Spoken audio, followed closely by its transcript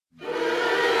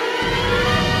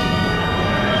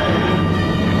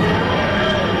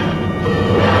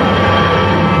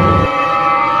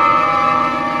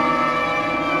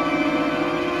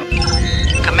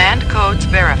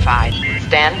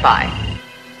stand by.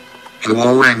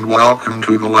 Hello and welcome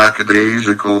to the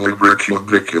Lackadaisical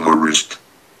Librocubicularist.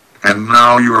 And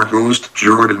now your host,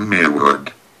 Jordan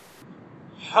Maywood.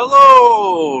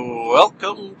 Hello!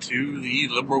 Welcome to the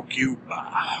Librocube.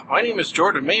 My name is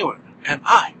Jordan Maywood, and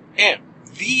I am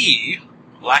the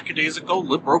Lackadaisical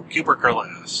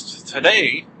Librocubicularist.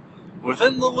 Today,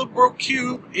 within the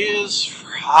Librocube is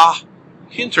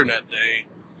Fri-Internet Day,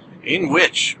 in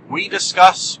which we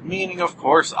discuss, meaning of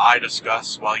course I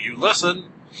discuss while you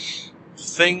listen,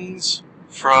 things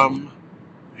from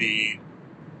the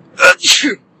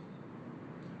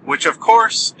which of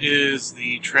course is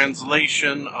the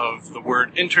translation of the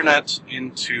word internet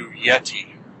into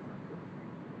Yeti.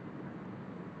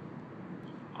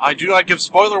 I do not give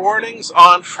spoiler warnings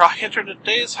on Fri-Internet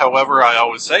days, however I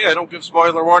always say I don't give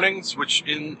spoiler warnings, which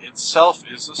in itself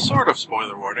is a sort of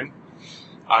spoiler warning.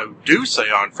 I do say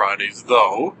on Fridays,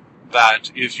 though,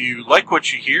 that if you like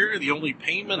what you hear, the only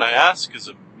payment I ask is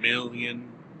 $1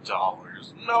 million.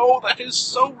 No, that is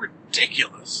so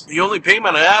ridiculous. The only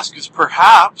payment I ask is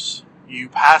perhaps you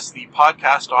pass the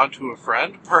podcast on to a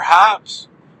friend. Perhaps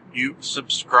you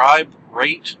subscribe,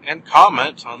 rate, and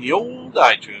comment on the old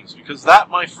iTunes, because that,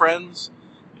 my friends,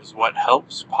 is what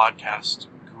helps podcasts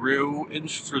grow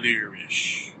and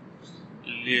flourish.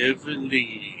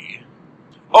 Lively.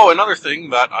 Oh, another thing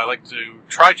that I like to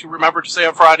try to remember to say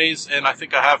on Fridays, and I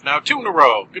think I have now 2 in a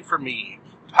row, good for me,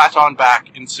 pat on back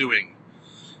ensuing,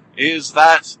 is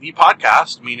that the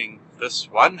podcast, meaning this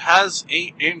one, has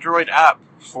a Android app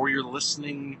for your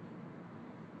listening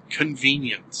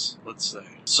convenience, let's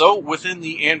say. So within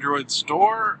the Android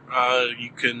store,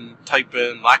 you can type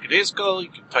in Lackadaisical, you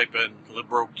can type in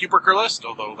Librocubicularist,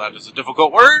 although that is a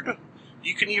difficult word.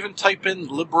 You can even type in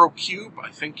Librocube. I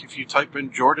think if you type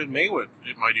in Jordan Maywood,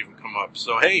 it might even come up.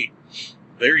 So hey,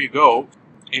 there you go.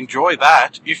 Enjoy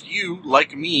that. If you,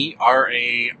 like me, are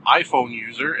a iPhone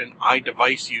user, an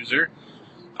iDevice user,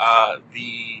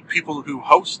 the people who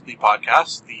host the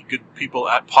podcast, the good people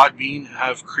at Podbean,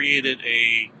 have created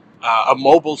a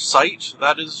mobile site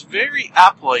that is very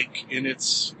app-like in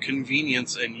its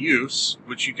convenience and use,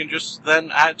 which you can just then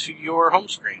add to your home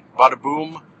screen. Bada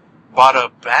boom,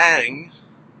 bada bang.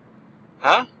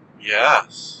 Huh?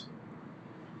 Yes.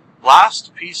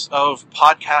 Last piece of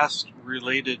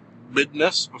podcast-related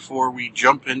business before we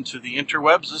jump into the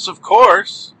interwebs is, of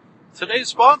course, today's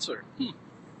sponsor.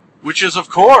 Which is, of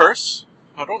course,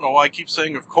 I don't know why I keep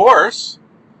saying of course,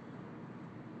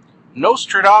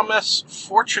 Nostradamus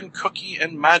Fortune Cookie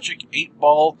and Magic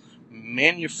 8-Ball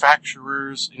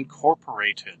Manufacturers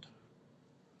Incorporated.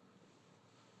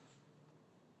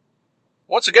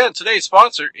 Once again, today's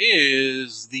sponsor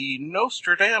is the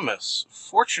Nostradamus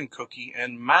Fortune Cookie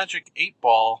and Magic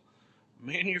 8-Ball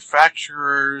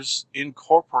Manufacturers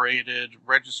Incorporated,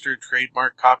 registered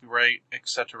trademark, copyright,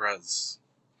 etc.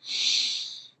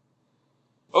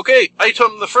 Okay,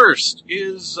 item the first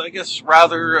is, I guess,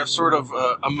 rather a sort of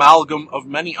amalgam of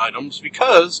many items,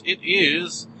 because it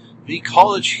is the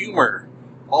College Humour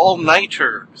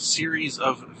all-nighter series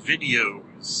of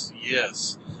videos.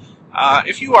 Yes.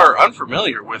 If you are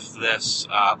unfamiliar with this,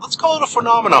 let's call it a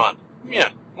phenomenon.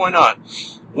 Yeah, why not?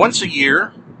 Once a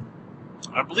year,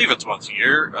 I believe it's once a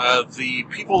year, the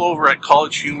people over at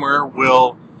College Humour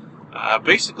will,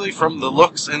 basically from the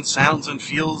looks and sounds and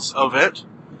feels of it,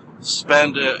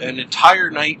 spend an entire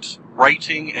night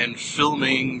writing and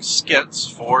filming skits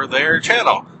for their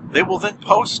channel. They will then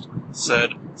post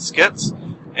said skits,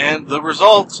 and the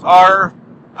results are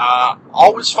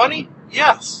always funny?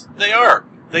 Yes, they are.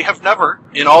 They have never,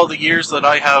 in all the years that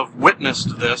I have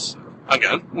witnessed this,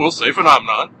 again, we'll say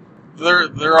phenomenon,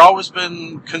 There always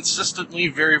been consistently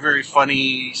very, very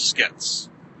funny skits.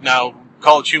 Now,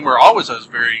 College Humour always has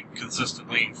very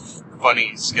consistently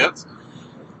funny skits.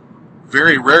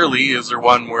 Very rarely is there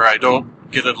one where I don't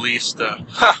get at least a,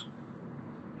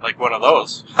 like one of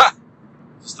those.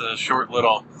 Just a short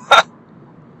little,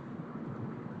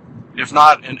 if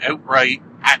not an outright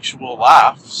actual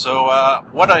laugh. So,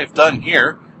 what I've done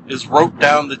here is wrote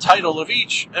down the title of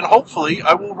each, and hopefully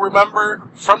I will remember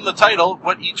from the title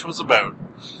what each was about.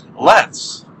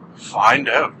 Let's find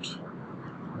out.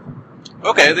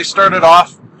 Okay, they started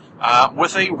off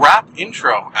with a rap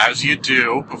intro, as you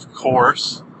do, of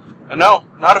course. No,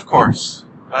 not of course.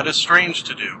 That is strange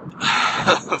to do.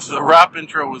 The rap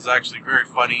intro was actually very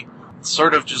funny,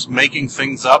 sort of just making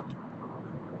things up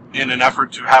in an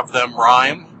effort to have them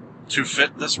rhyme to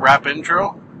fit this rap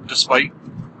intro, despite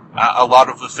a lot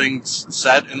of the things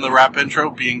said in the rap intro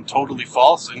being totally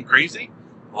false and crazy.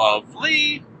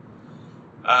 Lovely.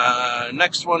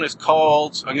 Next one is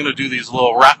called, I'm going to do these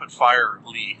little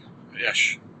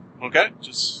rapid-fire-ish. Okay?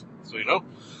 Just so you know.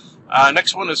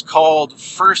 Next one is called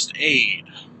First Aid.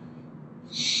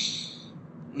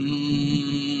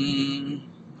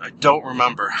 I don't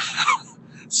remember.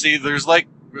 See, there's like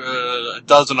a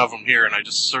dozen of them here, and I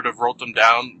just sort of wrote them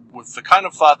down with the kind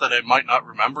of thought that I might not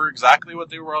remember exactly what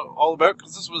they were all about,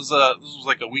 because this was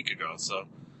like a week ago, so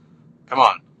come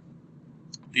on.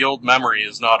 The old memory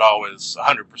is not always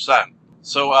 100%.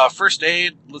 So, First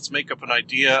Aid, let's make up an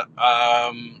idea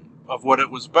of what it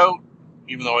was about,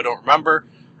 even though I don't remember.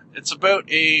 It's about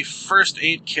a first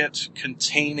aid kit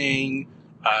containing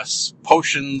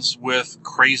potions with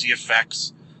crazy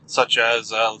effects, such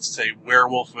as, let's say,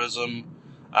 werewolfism,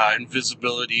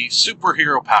 invisibility,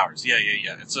 superhero powers. Yeah.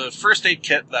 It's a first aid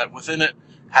kit that within it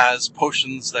has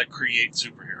potions that create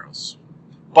superheroes.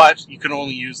 But you can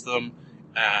only use them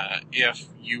if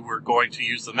you were going to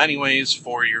use them anyways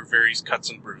for your various cuts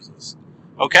and bruises.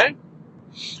 Okay?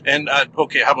 And,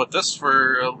 okay, how about this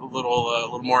for a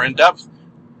little more in-depth?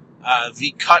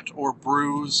 The cut or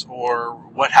bruise or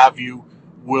what have you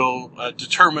will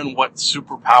determine what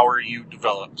superpower you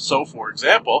develop. So, for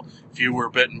example, if you were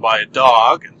bitten by a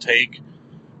dog and take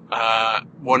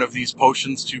one of these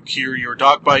potions to cure your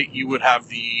dog bite, you would have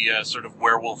the sort of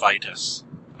werewolfitis.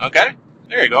 Okay?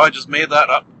 There you go. I just made that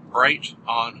up right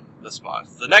on the spot.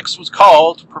 The next was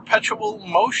called Perpetual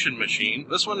Motion Machine.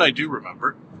 This one I do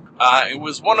remember. It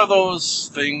was one of those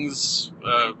things...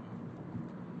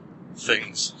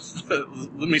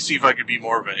 Let me see if I could be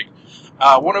more vague.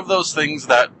 One of those things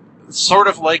that sort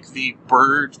of like the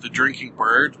bird, the drinking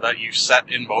bird that you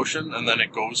set in motion and then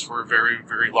it goes for a very,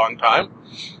 very long time.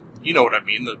 You know what I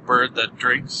mean, the bird that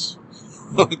drinks.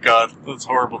 Oh god, that's a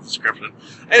horrible description.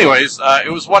 Anyways,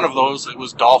 it was one of those. It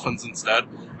was dolphins instead,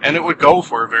 and it would go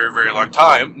for a very, very long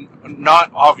time.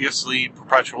 Not obviously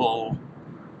perpetual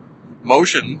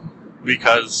motion,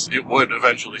 because it would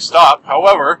eventually stop.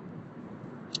 However,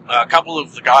 a couple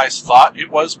of the guys thought it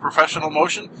was professional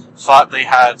motion, thought they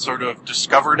had sort of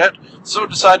discovered it, so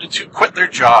decided to quit their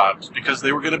jobs because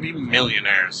they were going to be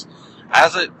millionaires.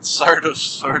 As it started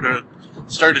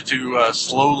to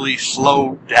slowly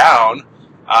slow down,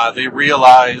 they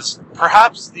realized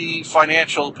perhaps the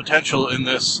financial potential in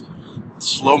this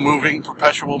slow-moving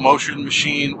perpetual motion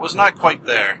machine was not quite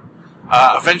there.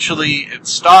 Eventually it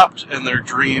stopped and their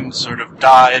dreams sort of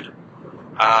died.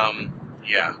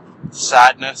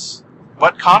 Sadness,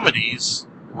 but comedies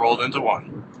rolled into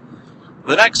one.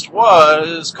 The next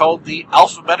was called the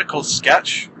Alphabetical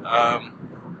Sketch.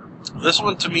 This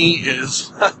one to me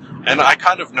is, and I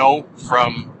kind of know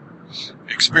from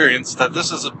experience that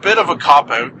this is a bit of a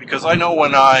cop-out, because I know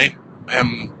when I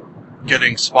am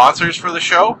getting sponsors for the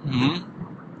show,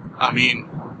 I mean,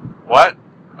 what?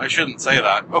 I shouldn't say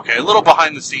that. Okay, a little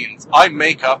behind the scenes. I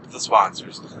make up the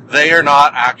sponsors. They are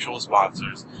not actual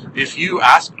sponsors. If you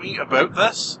ask me about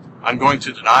this, I'm going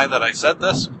to deny that I said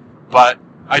this, but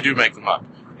I do make them up.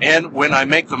 And when I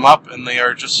make them up and they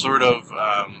are just sort of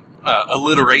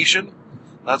alliteration,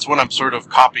 that's when I'm sort of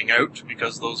copying out,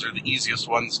 because those are the easiest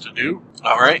ones to do.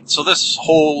 Alright, so this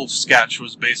whole sketch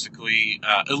was basically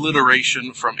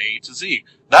alliteration from A to Z.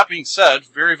 That being said,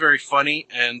 very, very funny,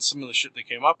 and some of the shit they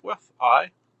came up with, I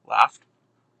laughed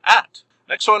at.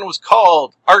 Next one was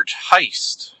called Art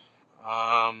Heist.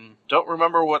 Don't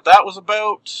remember what that was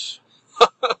about.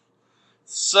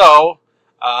 So,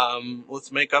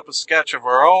 let's make up a sketch of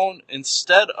our own.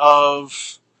 Instead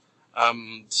of a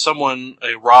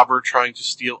robber trying to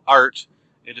steal art,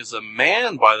 it is a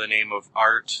man by the name of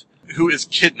Art who is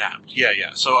kidnapped.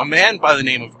 Yeah. So a man by the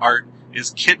name of Art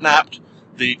is kidnapped.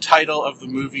 The title of the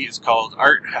movie is called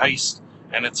Art Heist,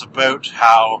 and it's about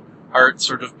how Art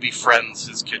sort of befriends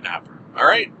his kidnapper.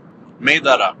 Alright? Made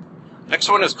that up. Next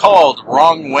one is called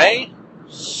Wrong Way.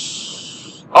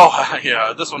 Oh,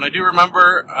 yeah, this one I do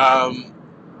remember. A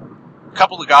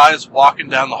couple of guys walking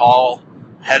down the hall,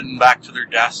 heading back to their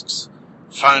desks,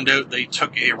 found out they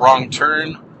took a wrong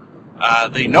turn.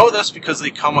 They know this because they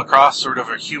come across sort of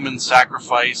a human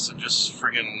sacrifice and just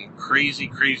friggin'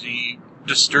 crazy,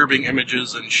 disturbing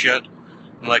images and shit.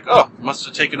 And like, oh, must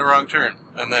have taken a wrong turn.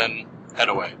 And then head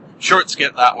away. Short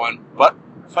skit, that one, but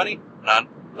funny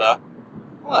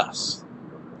nonetheless.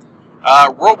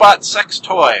 Robot sex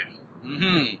toy.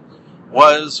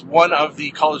 Was one of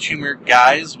the College Humor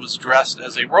guys, was dressed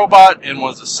as a robot and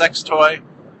was a sex toy,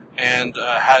 and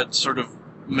had sort of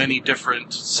many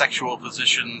different sexual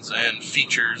positions and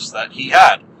features that he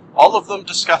had. All of them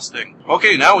disgusting.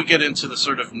 Okay, now we get into the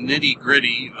sort of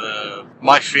nitty-gritty,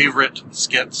 my favorite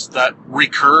skits that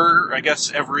recur, I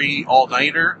guess, every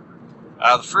all-nighter.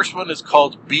 The first one is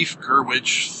called Beef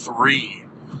Gurwitch 3.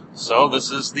 So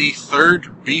this is the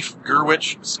third Beef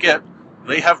Gurwitch skit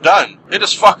they have done. It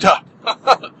is fucked up.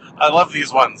 I love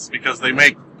these ones because they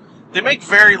make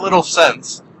very little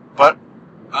sense, but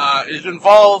it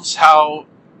involves how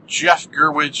Jeff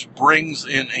Gerwich brings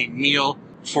in a meal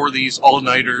for these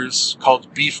all-nighters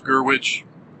called Beef Gerwich,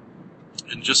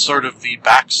 and just sort of the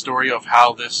backstory of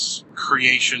how this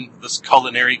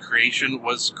culinary creation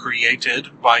was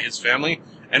created by his family,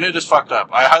 and it is fucked up.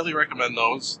 I highly recommend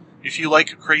those if you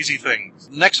like crazy things.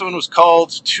 The next one was called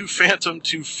Too Phantom,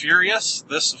 Too Furious.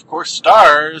 This, of course,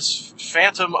 stars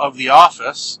Phantom of the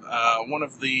Office. One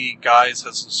of the guys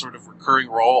has a sort of recurring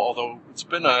role, although it's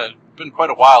been quite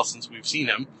a while since we've seen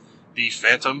him. The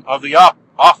Phantom of the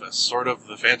Office, sort of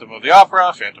the Phantom of the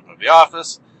Opera, Phantom of the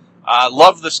Office.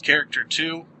 Love this character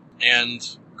too,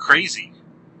 and crazy.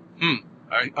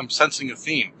 I'm sensing a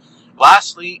theme.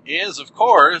 Lastly is, of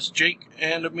course, Jake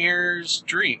and Amir's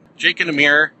Dream. Jake and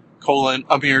Amir,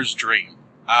 Amir's Dream.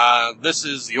 This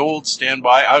is the old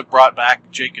standby. I've brought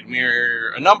back Jake and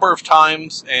Amir a number of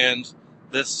times, and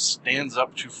this stands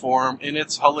up to form in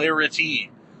its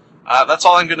hilarity. That's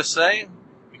all I'm going to say,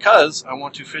 because I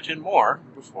want to fit in more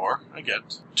before I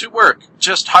get to work.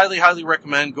 Just highly, highly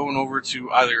recommend going over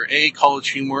to either College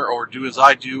Humour or do as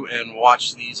I do and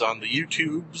watch these on the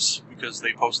YouTubes, because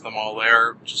they post them all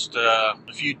there. Just,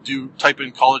 if you do type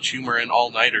in College Humour and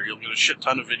All-Nighter, you'll get a shit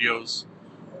ton of videos,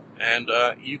 and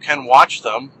you can watch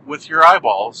them with your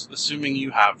eyeballs, assuming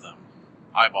you have them.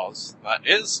 Eyeballs, that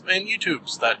is, and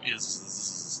YouTubes, that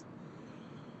is.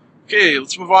 Okay,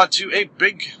 let's move on to a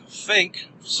big think.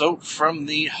 So, from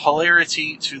the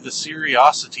hilarity to the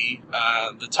seriosity,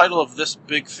 the title of this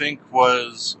big think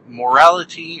was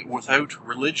Morality Without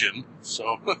Religion.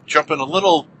 So, jumping a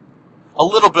little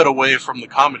bit away from the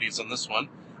comedies on this one.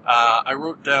 I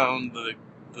wrote down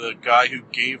the guy who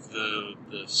gave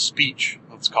the speech,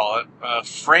 let's call it,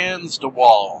 Franz de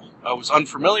Waal. I was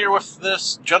unfamiliar with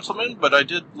this gentleman, but I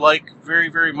did like very,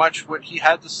 very much what he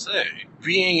had to say.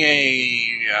 Being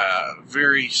a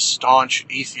very staunch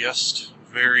atheist,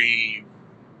 very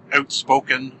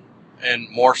outspoken, and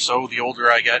more so the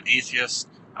older I get, atheist,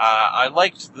 I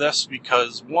liked this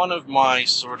because one of my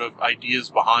sort of ideas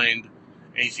behind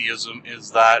atheism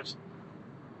is that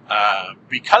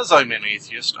because I'm an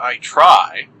atheist, I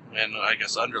try, and I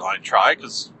guess underline try,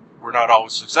 because we're not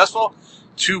always successful,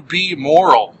 to be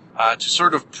moral, to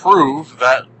sort of prove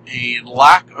that a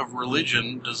lack of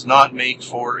religion does not make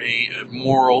for a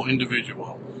moral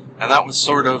individual. And that was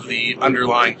sort of the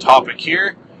underlying topic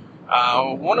here.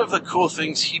 One of the cool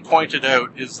things he pointed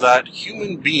out is that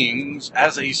human beings,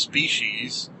 as a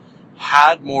species,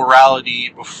 had morality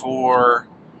before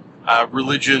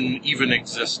religion even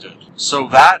existed. So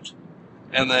that,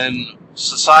 and then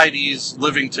societies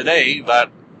living today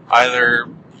that either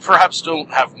perhaps don't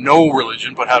have no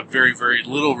religion, but have very, very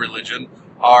little religion,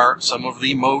 are some of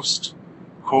the most,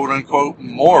 quote-unquote,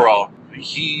 moral.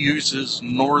 He uses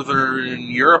Northern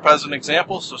Europe as an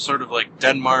example, so sort of like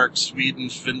Denmark, Sweden,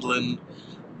 Finland.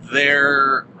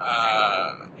 Their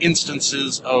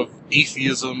instances of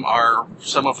atheism are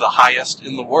some of the highest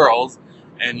in the world,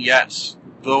 and yet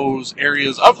those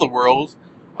areas of the world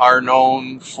are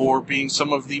known for being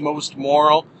some of the most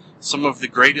moral, some of the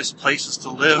greatest places to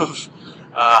live,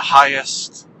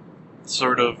 highest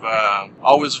sort of,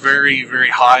 always very, very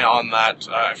high on that,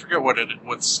 I forget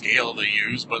what scale they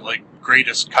use, but like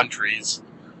greatest countries,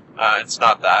 it's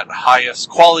not that, highest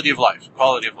quality of life,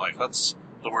 that's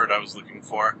the word I was looking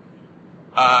for.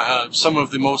 Some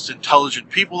of the most intelligent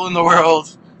people in the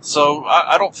world. So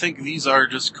I don't think these are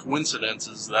just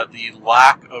coincidences that the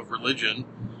lack of religion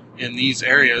in these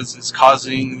areas is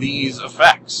causing these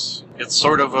effects. It's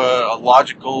sort of a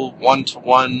logical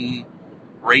one-to-one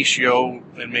ratio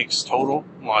that makes total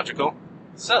logical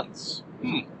sense.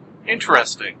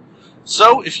 Interesting.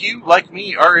 So if you, like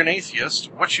me, are an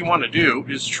atheist, what you want to do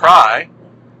is try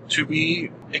to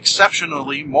be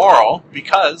exceptionally moral,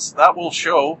 because that will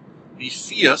show the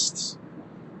theists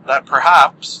that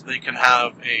perhaps they can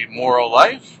have a moral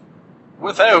life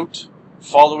without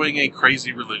following a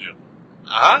crazy religion.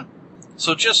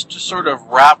 So just to sort of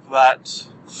wrap that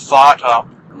thought up,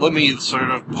 let me sort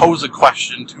of pose a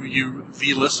question to you,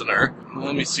 the listener.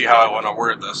 Let me see how I want to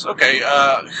word this. Okay,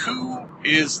 who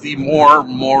is the more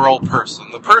moral person?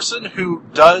 The person who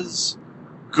does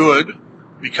good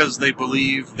because they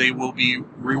believe they will be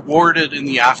rewarded in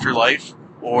the afterlife,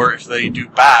 or if they do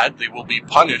bad, they will be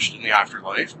punished in the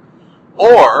afterlife,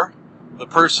 or the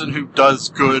person who does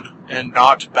good and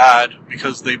not bad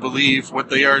because they believe what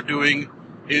they are doing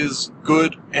is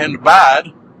good and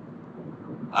bad,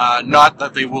 not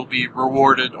that they will be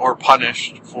rewarded or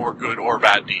punished for good or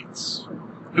bad deeds.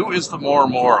 Who is the more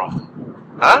moral?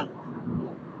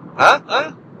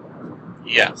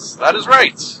 Yes, that is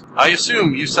right. I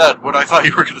assume you said what I thought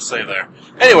you were going to say there.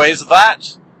 Anyways,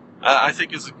 that, I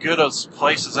think, is as good a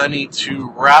place as any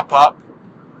to wrap up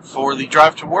for the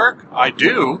drive to work. I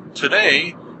do,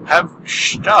 today, have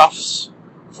stuffs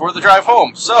for the drive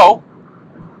home. So,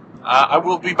 I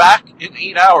will be back in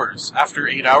 8 hours, after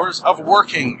 8 hours of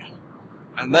working.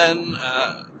 And then,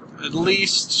 at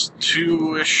least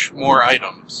 2-ish more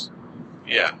items.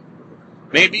 Yeah.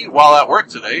 Maybe while at work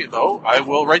today, though, I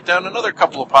will write down another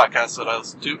couple of podcasts that I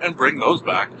listen to and bring those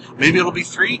back. Maybe it'll be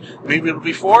 3, maybe it'll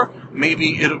be 4,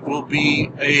 maybe it will be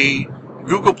a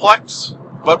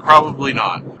Googleplex, but probably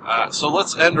not. So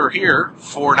let's end her here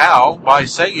for now by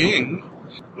saying,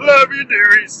 love you,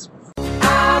 dearies.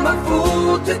 I'm a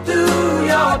fool to do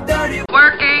your dirty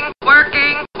working.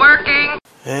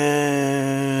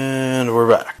 And we're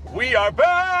back. We are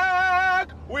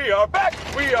back! We are back!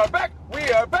 We are back!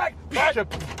 We are back! Back!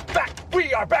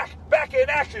 We are back! Back in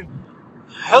action!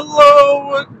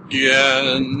 Hello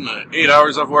again. 8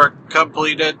 hours of work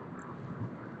completed.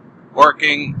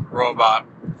 Working robot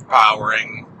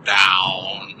powering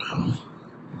down.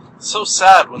 So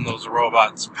sad when those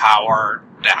robots power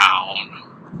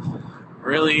down.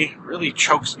 Really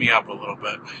chokes me up a little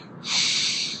bit.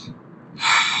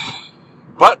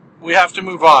 But we have to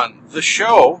move on. The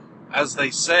show, as they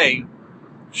say,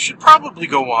 should probably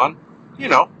go on. You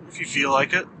know, if you feel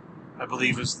like it, I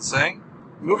believe is the saying.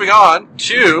 Moving on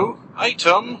to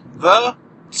item the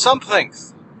something.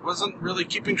 Wasn't really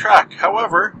keeping track.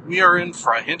 However, we are in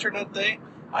Fri-Internet Day.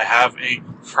 I have a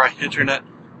Fri-Internet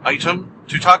item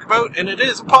to talk about, and it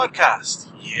is a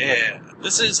podcast. Yeah.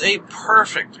 This is a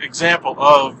perfect example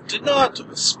of, did not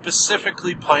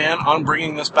specifically plan on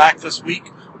bringing this back this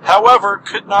week, however,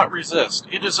 could not resist.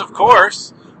 It is, of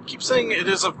course, keep saying it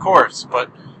is, of course,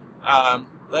 but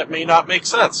that may not make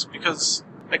sense, because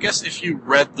I guess if you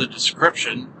read the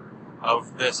description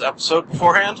of this episode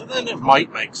beforehand, then it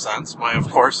might make sense, my of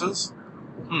courses.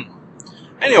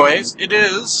 Anyways, it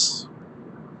is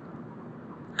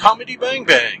Comedy Bang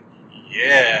Bang.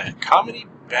 Yeah, Comedy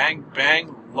Bang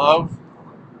Bang loves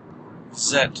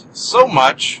it so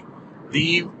much.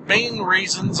 The main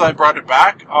reasons I brought it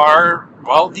back are,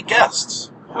 well, the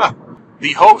guests.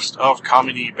 The host of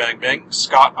Comedy Bang Bang,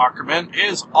 Scott Aukerman,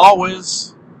 is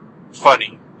always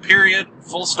funny. Period.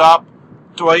 Full stop.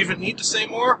 Do I even need to say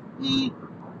more?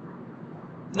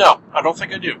 No, I don't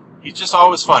think I do. He's just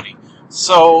always funny.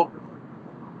 So,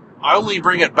 I only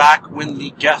bring it back when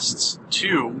the guests,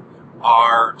 too,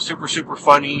 are super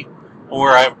funny,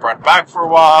 or I've brought it back for a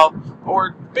while,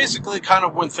 or basically kind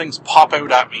of when things pop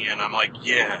out at me and I'm like,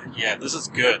 yeah, this is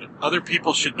good. Other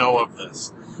people should know of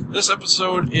this. This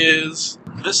episode,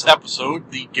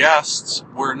 the guests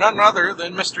were none other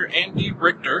than Mr. Andy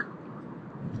Richter,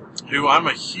 who I'm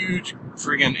a huge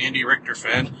friggin' Andy Richter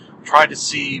fan. Try to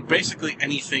see basically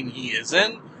anything he is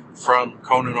in, from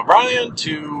Conan O'Brien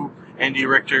to Andy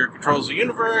Richter Controls the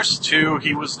Universe to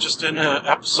he was just in an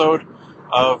episode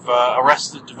of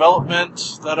Arrested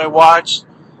Development that I watched.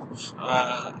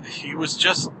 He was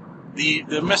just the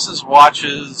Mrs.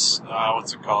 watches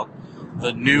what's it called?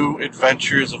 The New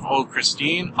Adventures of Old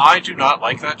Christine. I do not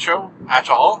like that show at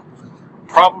all.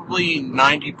 Probably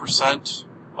 90%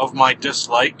 of my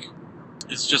dislike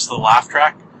is just the laugh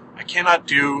track. I cannot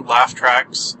do laugh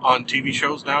tracks on TV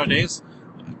shows nowadays.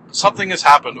 Something has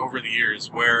happened over the years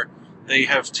where they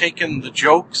have taken the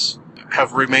jokes,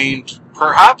 have remained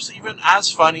perhaps even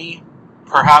as funny,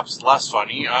 perhaps less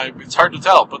funny. It's hard to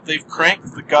tell, but they've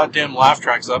cranked the goddamn laugh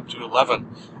tracks up to 11,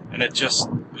 and it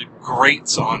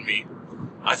grates on me.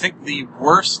 I think the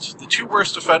two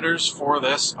worst offenders for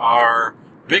this are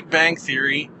Big Bang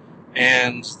Theory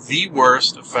and the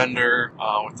worst offender,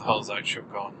 what the hell is that show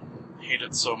called? I hate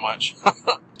it so much.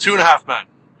 2.5 Men.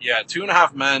 Yeah,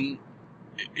 2.5 Men.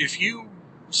 If you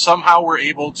somehow were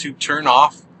able to turn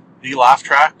off the laugh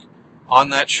track on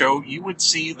that show, you would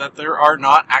see that there are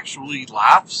not actually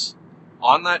laughs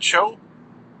on that show.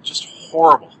 Just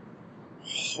horrible.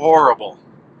 Horrible.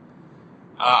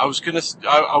 I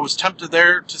was tempted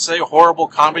there to say horrible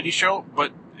comedy show,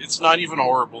 but it's not even a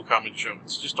horrible comedy show.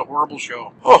 It's just a horrible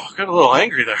show. Oh, I got a little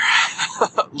angry there.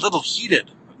 A little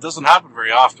heated. It doesn't happen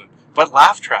very often. But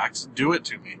laugh tracks do it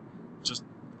to me. Just,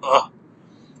 ugh.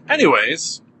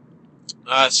 Anyways,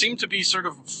 seem to be sort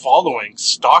of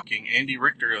stalking Andy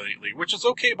Richter lately, which is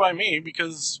okay by me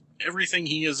because everything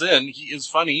he is in, he is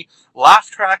funny. Laugh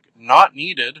track not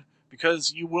needed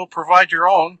because you will provide your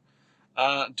own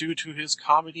due to his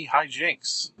comedy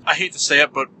hijinks. I hate to say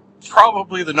it, but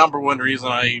probably the number one reason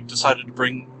I decided to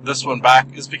bring this one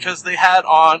back is because they had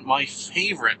on my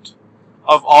favorite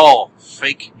of all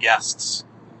fake guests,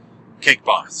 Cake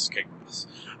Boss.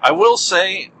 I will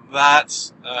say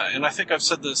that, and I think I've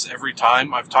said this every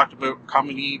time I've talked about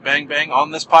Comedy Bang Bang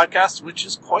on this podcast, which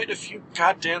is quite a few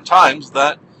goddamn times,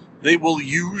 that they will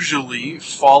usually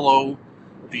follow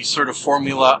the sort of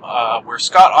formula where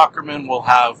Scott Aukerman will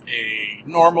have a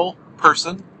normal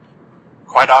person,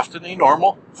 quite often a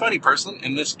normal, funny person,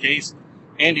 in this case,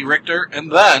 Andy Richter,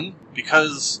 and then,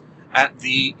 because at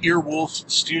the Earwolf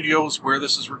Studios where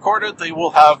this is recorded, they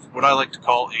will have what I like to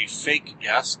call a fake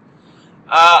guest.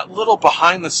 Little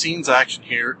behind-the-scenes action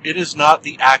here. It is not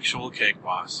the actual Cake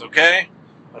Boss, okay?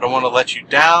 I don't want to let you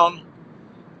down,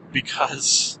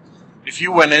 because if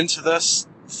you went into this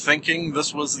thinking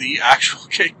this was the actual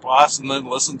Cake Boss and then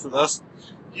listened to this,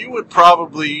 you would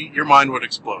probably, your mind would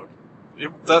explode.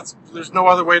 There's no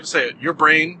other way to say it. Your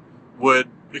brain would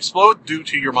explode due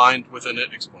to your mind within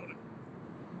it exploding.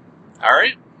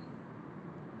 Alright?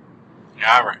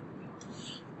 Yeah,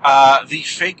 alright. The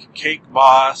fake Cake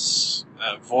Boss,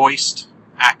 voiced,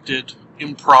 acted,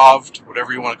 improved,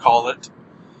 whatever you want to call it,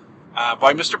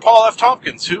 by Mr. Paul F.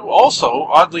 Tompkins, who also,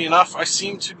 oddly enough, I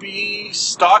seem to be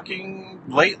stalking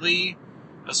lately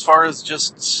as far as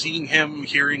just seeing him,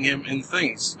 hearing him in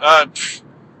things.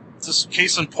 Just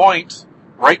case in point,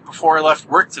 right before I left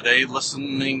work today,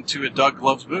 listening to a Doug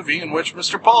Loves Movie in which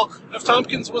Mr. Paul F.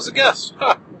 Tompkins was a guest.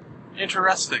 Huh.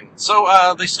 Interesting.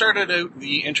 So, they started out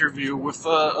the interview with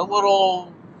a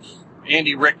little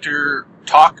Andy Richter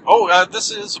talk.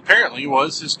 This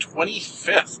was his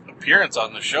 25th appearance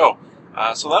on the show.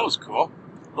 So that was cool.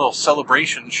 A little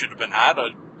celebration should have been had. I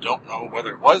don't know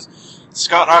whether it was.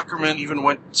 Scott Aukerman even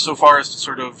went so far as to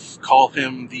sort of call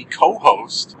him the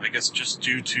co-host, I guess just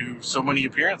due to so many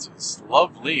appearances.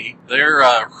 Lovely. Their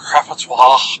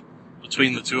repertoire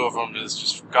between the two of them is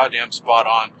just goddamn spot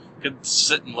on. Could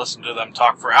sit and listen to them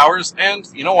talk for hours, and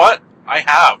you know what? I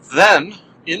have. Then,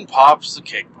 in pops the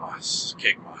Cake Boss.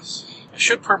 Cake Boss. I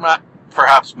should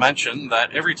perhaps mention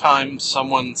that every time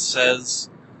someone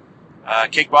says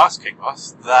Cake Boss,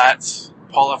 that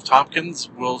Paul F.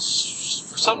 Tompkins will,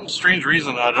 for some strange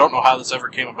reason, I don't know how this ever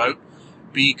came about,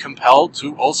 be compelled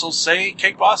to also say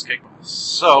Cake Boss, Cake Boss.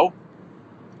 So,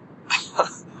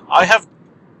 I have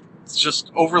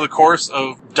just over the course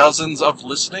of dozens of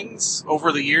listenings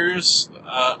over the years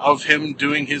of him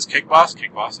doing his Cake Boss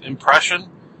impression,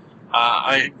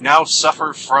 I now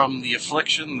suffer from the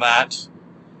affliction that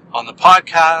on the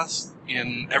podcast,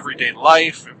 in everyday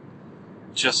life,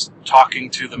 just talking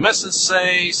to the missus,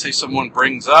 say someone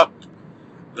brings up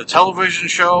the television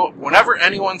show, whenever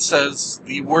anyone says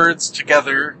the words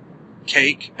together,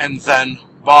 cake and then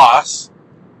boss,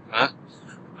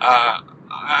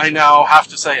 I now have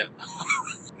to say it.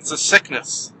 It's a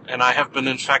sickness, and I have been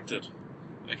infected.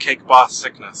 A Cake Boss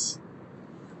sickness.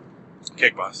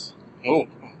 Cake Boss. Oh,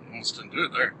 almost didn't do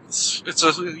it there. It's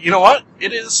a, you know what?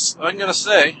 It is, I'm going to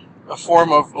say, a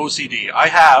form of OCD. I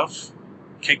have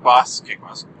Cake Boss,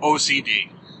 OCD.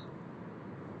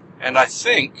 And I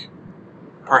think,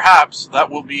 perhaps, that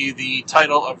will be the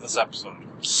title of this episode.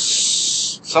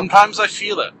 Sometimes I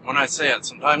feel it when I say it.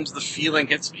 Sometimes the feeling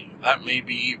hits me. That may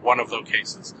be one of those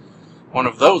cases. One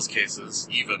of those cases,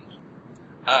 even.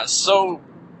 So,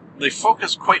 they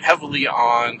focus quite heavily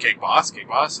on Cake Boss,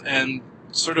 and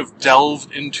sort of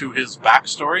delved into his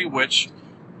backstory, which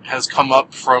has come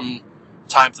up from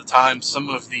time to time. Some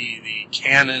of the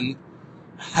canon,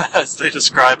 as they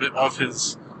describe it, of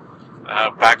his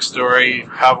backstory.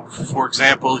 How, for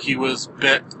example, he was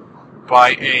bit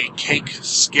by a cake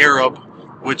scarab,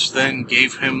 which then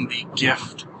gave him the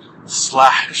gift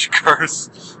 /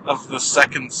 curse of the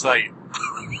second sight.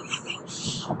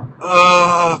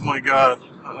 Oh my god.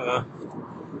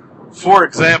 For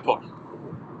example,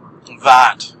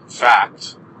 that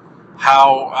fact.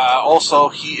 How also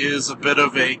he is a bit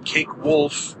of a cake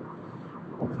wolf,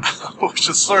 which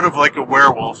is sort of like a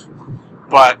werewolf,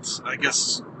 but I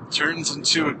guess turns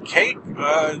into a cake.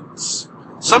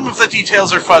 Some of the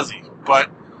details are fuzzy, but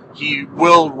he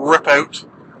will rip out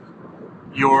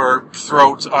your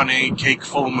throat on a cake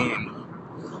full moon.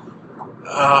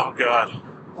 Oh god.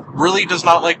 Really does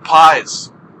not like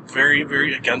pies. Very,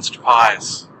 very against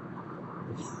pies.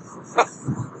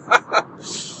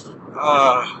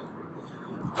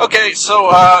 Okay, so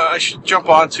I should jump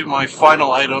on to my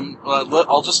final item.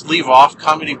 I'll just leave off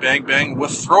Comedy Bang Bang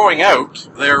with throwing out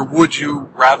their Would You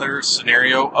Rather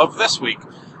scenario of this week.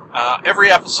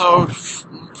 Every episode,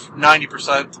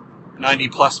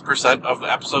 90+% of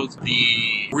the episodes,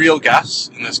 the real guests,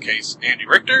 in this case Andy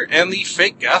Richter, and the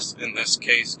fake guest, in this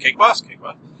case Cake Boss,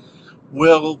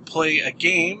 will play a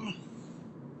game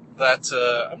that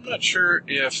I'm not sure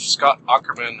if Scott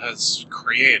Aukerman has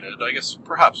created. I guess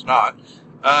perhaps not.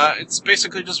 It's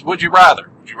basically just Would You Rather.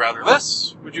 Would you rather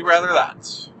this? Would you rather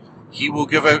that? He will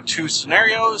give out 2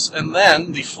 scenarios, and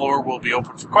then the floor will be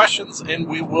open for questions, and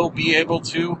we will be able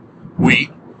to,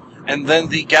 and then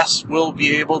the guests will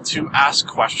be able to ask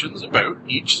questions about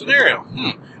each scenario.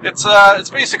 It's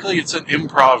basically an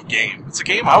improv game. It's a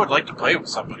game I would like to play with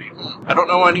somebody. I don't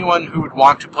know anyone who would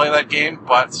want to play that game,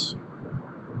 but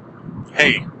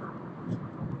hey,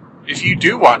 if you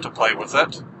do want to play with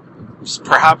it,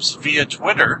 perhaps via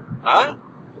Twitter,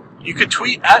 you could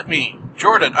tweet at me,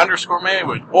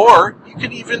 Jordan_Maywood, or you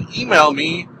can even email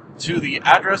me to the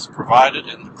address provided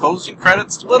in the closing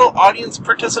credits. Little audience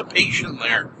participation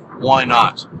there. Why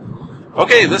not?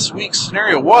 Okay, this week's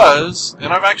scenario was,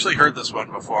 and I've actually heard this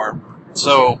one before,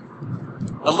 so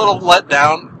a little let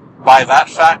down by that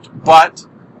fact, but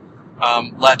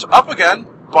let up again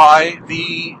by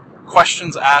the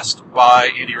questions asked by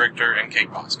Andy Richter and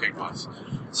Cake Boss.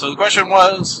 So the question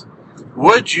was,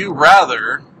 would you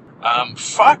rather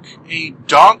fuck a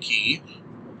donkey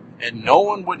and no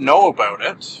one would know about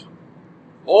it,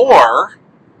 or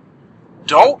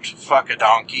don't fuck a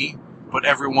donkey but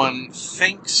everyone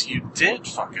thinks you did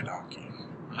fuck a donkey?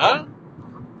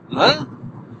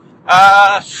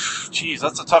 Geez,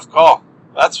 that's a tough call.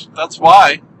 That's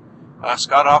why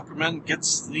Scott Aukerman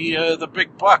gets the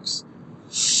big bucks.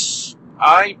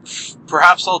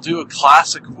 Perhaps I'll do a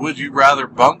classic would you rather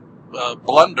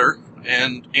blunder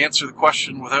and answer the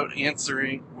question without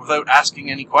asking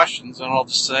any questions, and I'll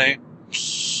just say,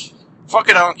 fuck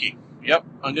a donkey. Yep,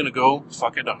 I'm gonna go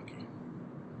fuck a donkey.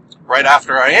 Right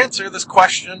after I answer this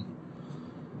question,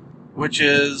 which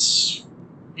is,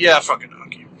 yeah, fuck a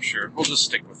donkey. Sure, we'll just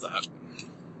stick with that.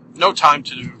 No time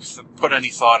to put any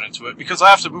thought into it, because I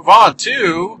have to move on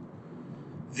to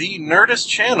the Nerdist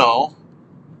Channel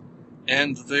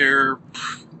and their,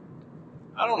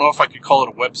 I don't know if I could call it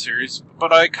a web series,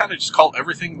 but I kind of just call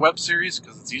everything web series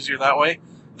because it's easier that way.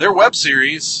 Their web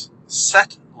series,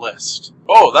 Set List.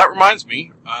 Oh, that reminds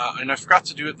me, and I forgot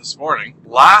to do it this morning.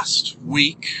 Was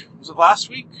it last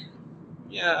week?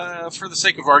 Yeah, for the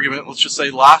sake of argument, let's just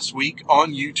say last week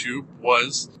on YouTube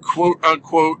was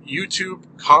quote-unquote YouTube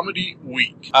Comedy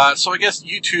Week. So I guess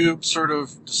YouTube sort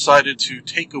of decided to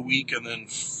take a week and then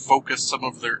focus some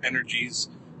of their energies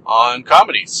on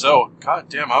comedy. So,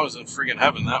 goddamn, I was in friggin'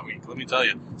 heaven that week, let me tell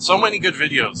you. So many good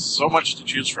videos, so much to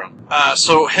choose from.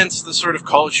 So hence the sort of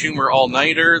college humor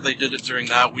all-nighter. They did it during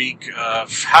that week.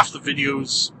 Half the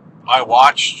videos I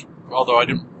watched, although I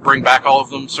didn't bring back all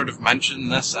of them, sort of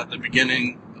mentioned this at the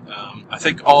beginning. I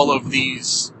think all of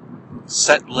these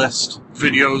set list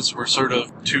videos were sort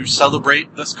of to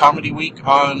celebrate this comedy week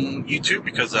on YouTube,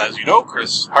 because as you know,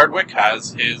 Chris Hardwick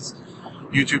has his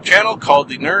YouTube channel called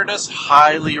The Nerdist.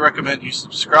 Highly recommend you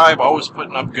subscribe. Always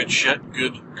putting up good shit,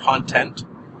 good content.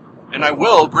 And I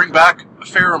will bring back a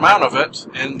fair amount of it,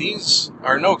 and these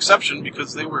are no exception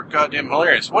because they were goddamn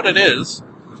hilarious. What it is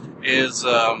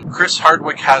Chris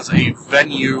Hardwick has a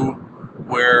venue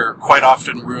where quite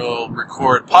often we'll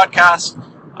record podcasts.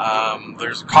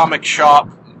 There's a comic shop,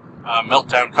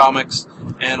 Meltdown Comics,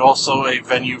 and also a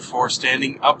venue for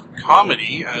standing up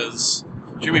comedy, as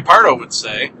Jimmy Pardo would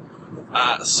say.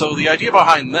 So the idea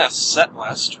behind this set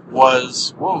list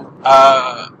was,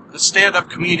 a stand-up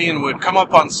comedian would come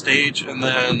up on stage, and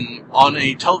then on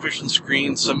a television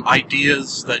screen, some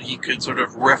ideas that he could sort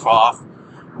of riff off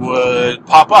would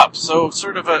pop up. So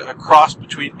sort of a cross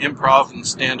between improv and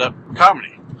stand-up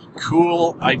comedy.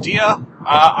 Cool idea.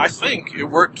 I think it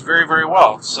worked very, very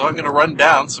well. So I'm going to run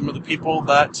down some of the people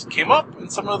that came up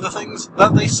and some of the things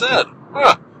that they said.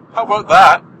 How about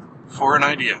that for an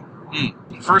idea?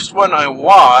 The first one I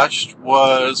watched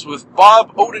was with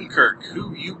Bob Odenkirk,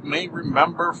 who you may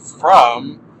remember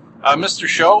from Mr.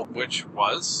 Show, which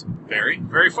was very,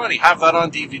 very funny. Have that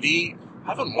on DVD.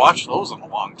 Haven't watched those in a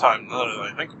long time, now that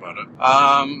I think about it.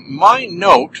 My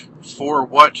note for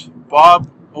what Bob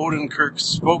Odenkirk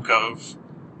spoke of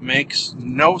makes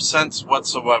no sense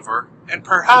whatsoever, and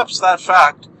perhaps that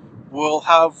fact will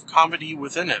have comedy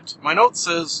within it. My note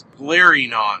says,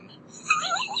 glaring on.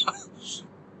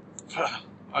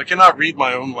 I cannot read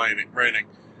my own writing.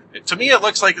 To me, it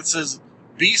looks like it says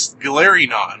beast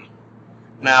glaring on.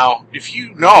 Now, if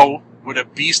you know what a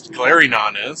beast glaring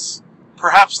on is,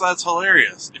 perhaps that's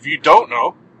hilarious. If you don't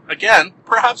know, again,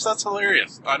 perhaps that's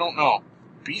hilarious. I don't know.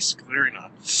 Beast glaring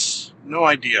on. No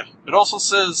idea. It also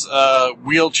says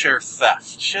wheelchair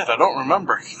theft. Shit, I don't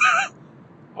remember.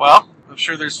 Well, I'm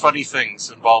sure there's funny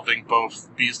things involving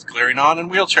both beast glaring on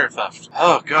and wheelchair theft.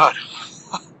 Oh, God.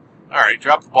 Alright,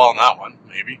 drop the ball on that one,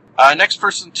 maybe. Next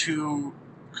person to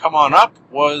come on up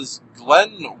was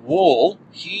Glenn Wool.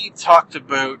 He talked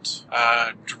about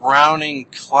drowning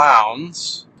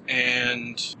clowns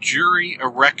and jury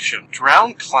erection.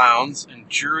 Drowned clowns and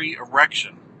jury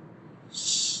erection.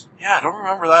 Yeah, I don't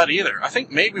remember that either. I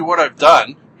think maybe what I've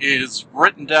done is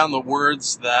written down the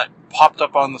words that popped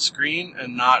up on the screen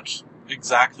and not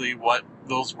exactly what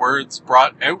those words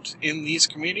brought out in these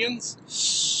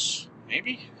comedians.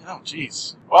 Maybe? Oh,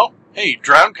 jeez. Well, hey,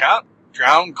 drowned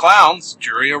clowns,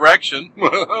 jury erection.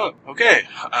 Okay,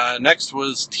 next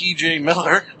was T.J.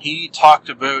 Miller. He talked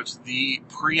about the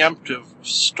preemptive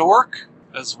stork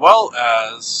as well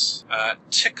as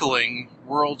tickling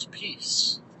world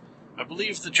peace. I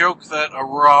believe the joke that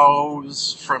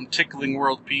arose from tickling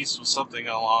world peace was something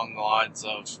along the lines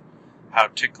of how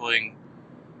tickling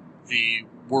the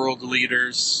world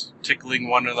leaders, tickling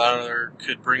one another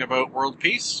could bring about world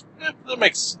peace. That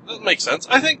makes sense.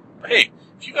 I think, hey,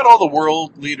 if you got all the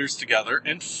world leaders together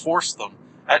and force them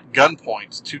at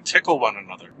gunpoint to tickle one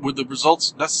another, would the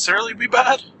results necessarily be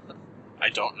bad? I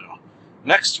don't know.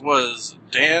 Next was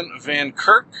Dan Van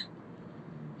Kirk.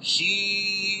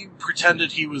 He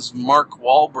pretended he was Mark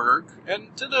Wahlberg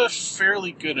and did a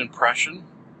fairly good impression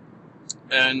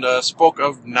and spoke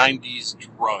of 90s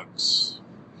drugs.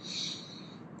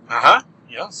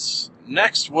 Yes.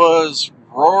 Next was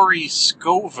Rory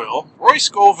Scovel. Rory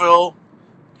Scovel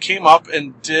came up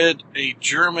and did a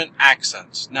German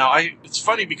accent. Now, it's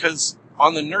funny because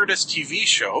on the Nerdist TV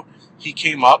show, he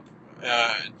came up,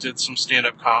 did some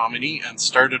stand-up comedy, and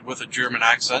started with a German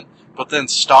accent, but then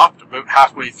stopped about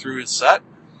halfway through his set,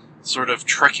 sort of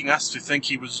tricking us to think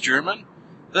he was German.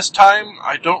 This time,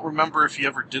 I don't remember if he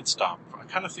ever did stop. I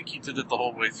kind of think he did it the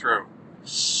whole way through.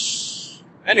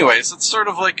 Anyways, it's sort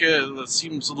of like it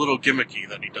seems a little gimmicky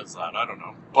that he does that. I don't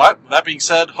know. But, that being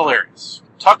said, hilarious.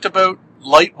 Talked about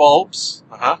light bulbs.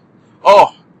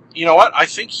 Oh, you know what? I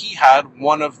think he had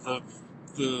one of the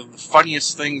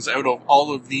funniest things out of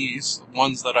all of these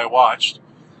ones that I watched.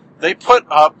 They put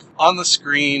up on the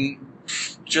screen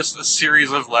just a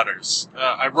series of letters.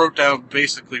 I wrote down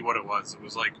basically what it was. It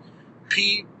was like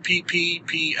P, P, P,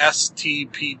 P, S, T,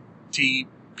 P, T,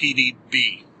 P, D,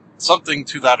 B. Something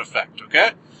to that effect,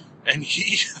 okay? And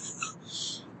he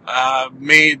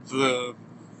made the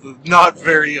not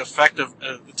very effective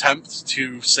attempt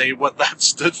to say what that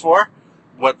stood for.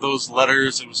 What those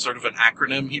letters, it was sort of an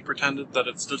acronym, he pretended that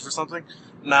it stood for something.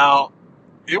 Now,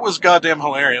 it was goddamn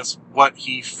hilarious what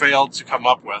he failed to come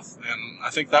up with, and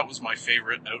I think that was my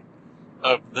favorite out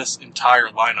of this entire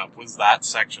lineup, was that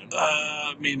section.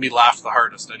 Made me laugh the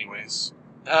hardest anyways.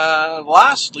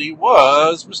 Lastly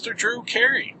was Mr. Drew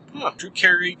Carey. Drew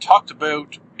Carey talked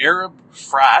about Arab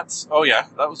frats. Oh yeah,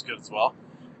 that was good as well.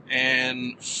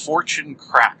 And fortune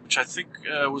crack, which I think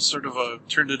was sort of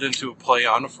turned it into a play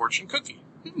on a fortune cookie.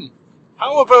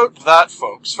 How about that,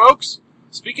 folks? Folks,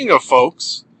 speaking of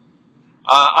folks,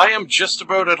 I am just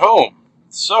about at home,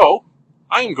 so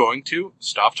I am going to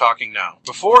stop talking now.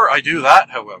 Before I do that,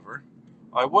 however,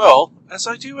 I will, as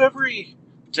I do every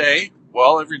day,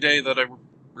 every day that I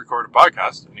record a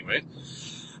podcast, anyway.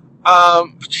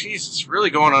 Jesus,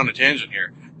 really going on a tangent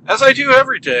here. As I do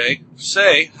every day,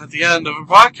 say at the end of a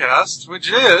podcast, which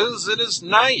is, it is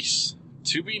nice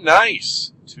to be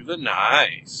nice to the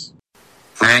nice.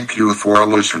 Thank you for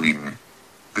listening.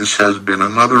 This has been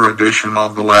another edition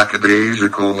of the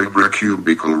Lackadaisical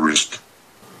Librocubicularist.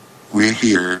 We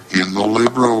here in the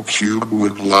Librocube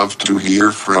would love to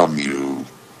hear from you.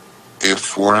 If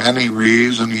for any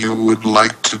reason you would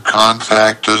like to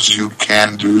contact us, you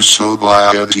can do so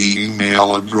via the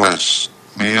email address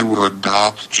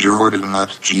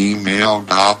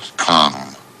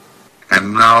mailwood.jordan@gmail.com.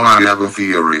 And now I have a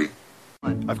theory.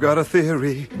 I've got a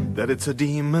theory that it's a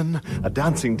demon, a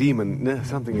dancing demon. No,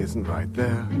 something isn't right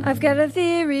there. I've got a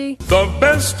theory. The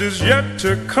best is yet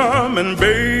to come, and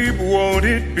babe, won't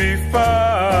it be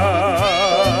fine?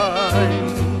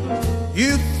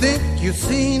 You think you've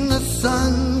seen the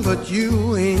sun, but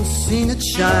you ain't seen it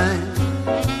shine.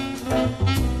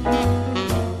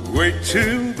 Wait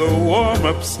till the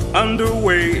warm-up's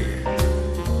underway.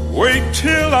 Wait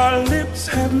till our lips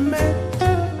have met.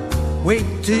 Wait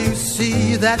till you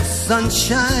see that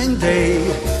sunshine day.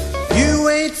 You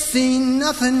ain't seen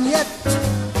nothing yet.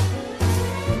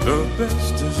 The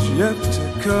best is yet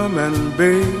to come, and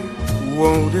babe,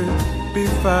 won't it be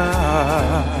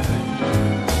fine?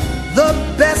 The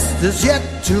best is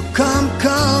yet to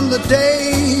come the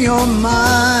day you're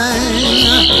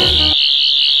mine.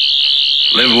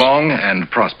 Live long and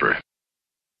prosper.